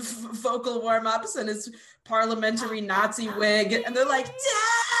vocal warm-ups and his parliamentary Nazi wig. And they're like,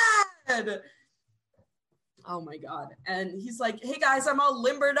 Dad! Oh my God. And he's like, hey guys, I'm all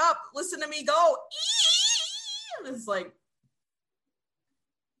limbered up. Listen to me go. And it's like,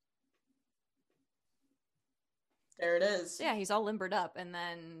 there it is. Yeah, he's all limbered up, and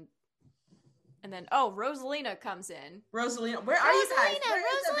then oh, Rosalina comes in. Rosalina, where are you guys?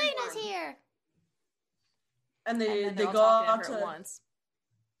 Rosalina's here. And they go out to once.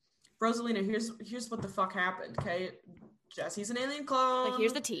 Rosalina, here's what the fuck happened, okay? Jesse's an alien clone. Like,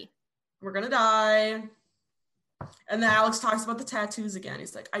 here's the tea. We're gonna die. And then Alex talks about the tattoos again.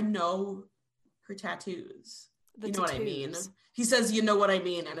 He's like, I know her tattoos. You know what I mean? He says, you know what I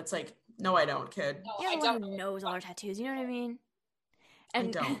mean? And it's like, no, I don't, kid. No, You're I the one don't. who knows all her tattoos, you know what I mean? I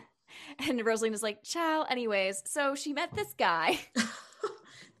don't. And Rosalina's like, ciao. Anyways, so she met this guy.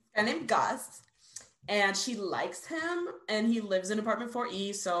 A named Gus. And she likes him. And he lives in apartment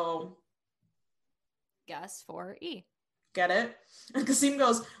 4E, so... Gus 4E. Get it? And Kasim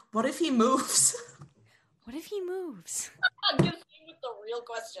goes, what if he moves? What if he moves? Gives me with the real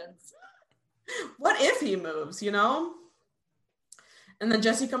questions. What if he moves, you know? And then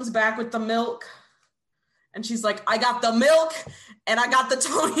Jessie comes back with the milk. And she's like, I got the milk and I got the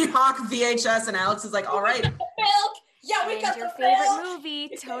Tony Hawk VHS. And Alex is like, all right. Milk. Yeah, we And got your the favorite milk. movie,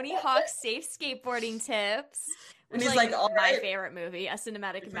 Tony Hawk's Safe Skateboarding Tips. And Which, he's like, all my right. favorite movie, a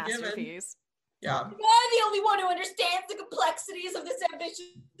cinematic You're forgiven. masterpiece. Yeah. I'm the only one who understands the complexities of this ambitious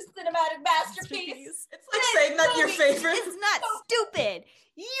cinematic masterpiece. It's like saying that your favorite. It's not stupid.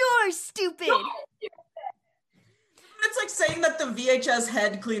 You're stupid. It's like saying that the VHS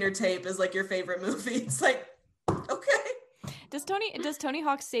head cleaner tape is like your favorite movie. It's like, okay. Does Tony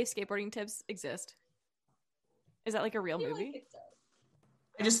Hawk's Safe Skateboarding Tips exist? Is that like a real movie?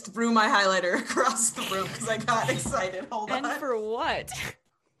 I just threw my highlighter across the room because I got excited. Hold And on. for what?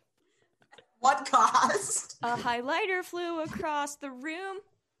 What cost? A highlighter flew across the room.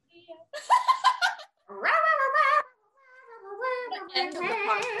 End of the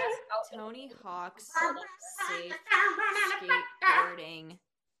podcast. Tony Hawk's Safe Skateboarding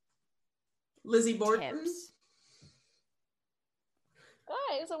Lizzie Borden. Tips.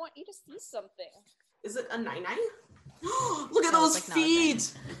 Guys, I want you to see something. Is it a 9-9? Look at No, those it's like not a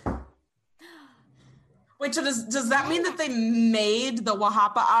feet. Wait, so does that mean that they made the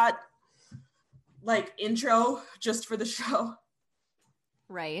Wahapa'at like intro just for the show?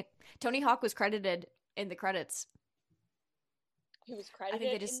 Right. Tony Hawk was credited in the credits. He was I credited.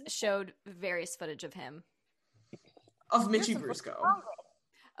 think they just showed various footage of him. Of Mitchie Brusco.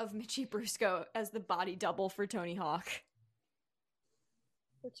 Of Mitchie Brusco as the body double for Tony Hawk.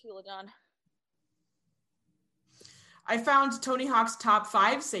 For Tuladon. I found Tony Hawk's top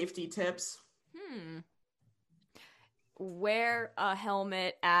 5 safety tips. Wear a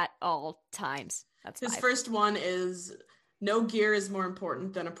helmet at all times. That's His 5. first one is no gear is more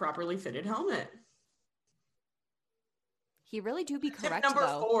important than a properly fitted helmet. He really do be Tip correct, number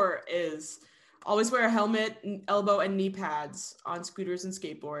though. 4 is always wear a helmet, elbow, and knee pads on scooters and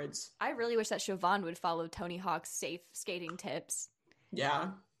skateboards. I really wish that Siobhan would follow Tony Hawk's safe skating tips. Yeah.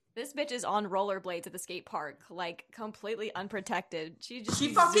 This bitch is on rollerblades at the skate park, like completely unprotected. She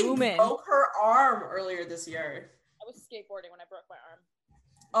fucking zooming. broke her arm earlier this year. I was skateboarding when I broke my arm.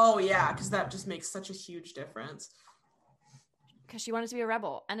 Oh yeah, because that just makes such a huge difference. Because she wanted to be a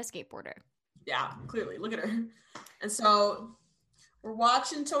rebel and a skateboarder. Yeah, clearly. Look at her. And so we're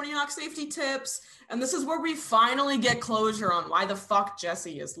watching Tony Hawk safety tips, and this is where we finally get closure on why the fuck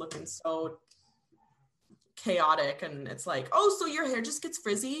Jessie is looking so chaotic. And it's like, oh, so your hair just gets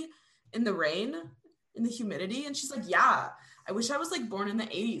frizzy in the rain, in the humidity? And she's like, yeah, I wish I was like born in the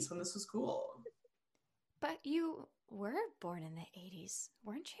 80s when this was cool. But you were born in the 80s,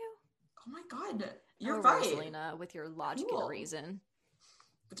 weren't you? Oh my god, you're Oh, right. Rosalina, with your logic Cool. and reason.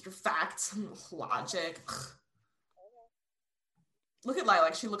 With your facts and logic. Look at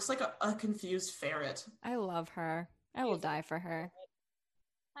Lilac. She looks like a confused ferret. I love her. I will die for her.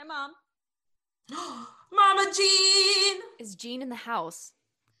 Hi, Mom. Mama Jean! Is Jean in the house?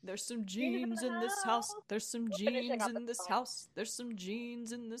 There's some jeans in this house. There's some jeans in this house. There's some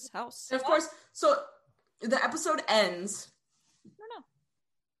jeans in this house. And of course, so the episode ends. No.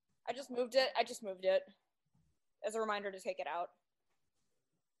 I just moved it as a reminder to take it out.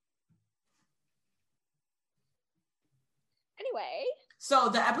 Anyway. So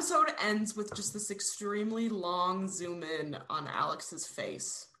the episode ends with just this extremely long zoom in on Alex's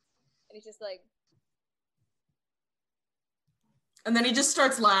face. And he's just like, And then he just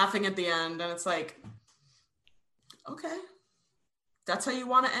starts laughing at the end, and it's like, okay. That's how you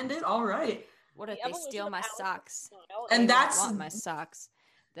want to end it? All right. What if The they evolution steal of my Alex- socks? And They won't that's want my socks.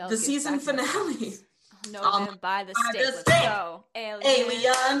 They'll the give season back my finale. socks. No, them by the by stick. the Let's stick. go.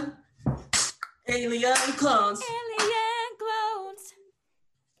 Alien. Alien clones. Alien clones.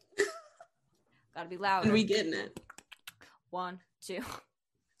 Gotta be louder. And we getting it. 1, 2.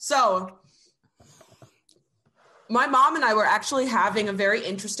 So, my mom and I were actually having a very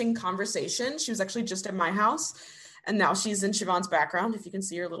interesting conversation. She was actually just at my house, and now she's in Siobhan's background, if you can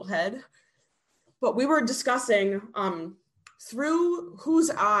see her little head. But we were discussing through whose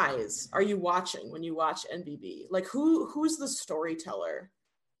eyes are you watching when you watch NBB? Like, who's the storyteller?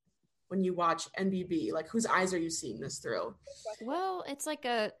 when you watch NBB? Like, whose eyes are you seeing this through? Well, it's like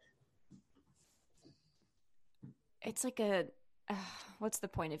a what's the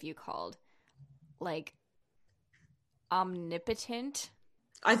point of view called? Like omnipotent?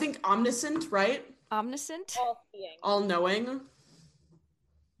 I think omniscient, right? Omniscient? All-seeing. All-knowing. Something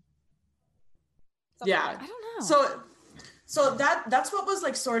Yeah. like I don't know. So that's what was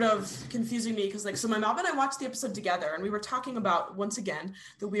like sort of confusing me, because like, so my mom and I watched the episode together, and we were talking about, once again,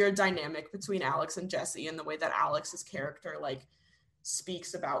 the weird dynamic between Alex and Jesse, and the way that Alex's character like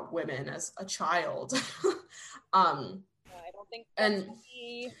speaks about women as a child. I don't think and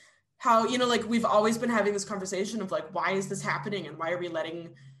how, you know, like, we've always been having this conversation of like, why is this happening, and why are we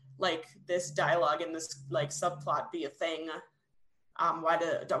letting like this dialogue and this like subplot be a thing?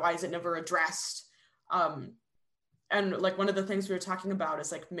 Why is it never addressed? And like, one of the things we were talking about is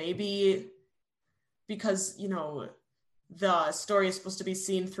like, maybe because, you know, the story is supposed to be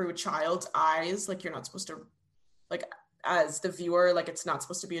seen through a child's eyes, like, you're not supposed to, like, as the viewer, like, it's not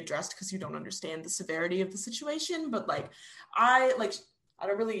supposed to be addressed because you don't understand the severity of the situation. But like, I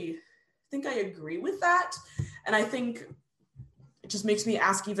don't really think I agree with that. And I think it just makes me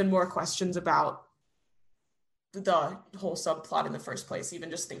ask even more questions about the whole subplot in the first place, even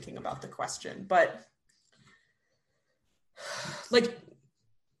just thinking about the question. But like,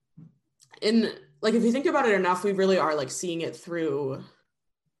 if you think about it enough, we really are like seeing it through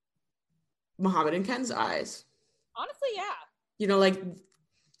Muhammad and Ken's eyes. Honestly, yeah. You know, like,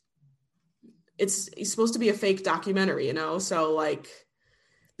 it's supposed to be a fake documentary, you know? So like,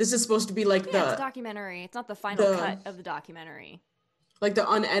 this is supposed to be like it's a documentary. It's not the final cut of the documentary. Like the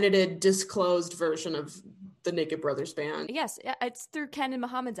unedited, disclosed version of the Naked Brothers Band. Yes, it's through Ken and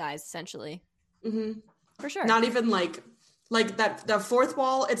Muhammad's eyes, essentially. Mm-hmm. For sure. Not even like that fourth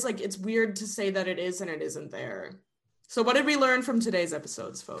wall. It's like, it's weird to say that it is and it isn't there. So what did we learn from today's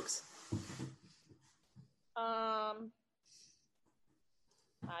episodes, folks?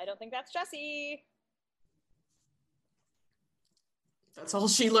 I don't think that's Jessie. That's all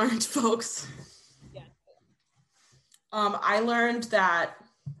she learned, folks. Yeah. I learned that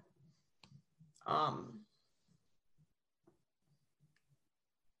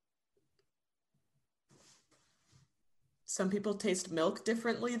some people taste milk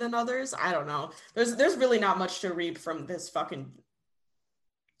differently than others. I don't know. There's really not much to reap from this fucking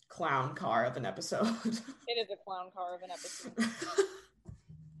clown car of an episode. It is a clown car of an episode.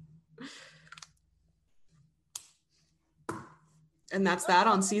 And that's that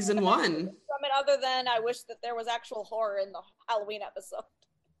on season 1. From it, other than I wish that there was actual horror in the Halloween episode.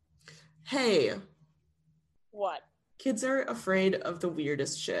 Hey. What? Kids are afraid of the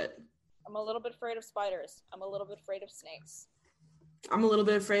weirdest shit. I'm a little bit afraid of spiders. I'm a little bit afraid of snakes. I'm a little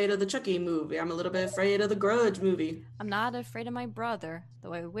bit afraid of the Chucky movie. I'm a little bit afraid of the Grudge movie. I'm not afraid of my brother,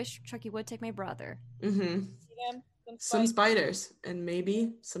 though I wish Chucky would take my brother. Mm-hmm. See them? Some spiders and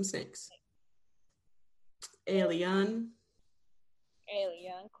maybe some snakes. Alien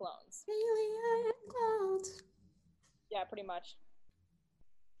clones. Alien clones. Yeah, pretty much.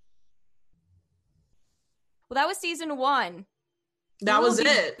 Well, that was season 1. That was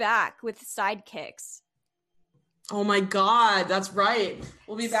it. Back with sidekicks. Oh my god, that's right.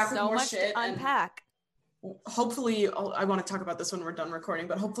 We'll be back with more much shit. To unpack. Hopefully, I want to talk about this when we're done recording,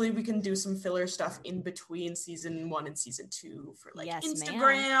 but hopefully we can do some filler stuff in between season 1 and season 2 for like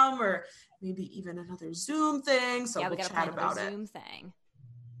Instagram, or maybe even another Zoom thing. So we'll chat about it. Zoom thing.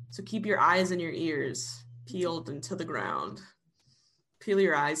 So keep your eyes and your ears peeled into the ground. Peel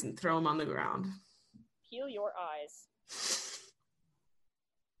your eyes and throw them on the ground. Peel your eyes.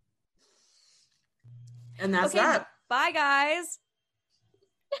 And that's that. Bye, guys.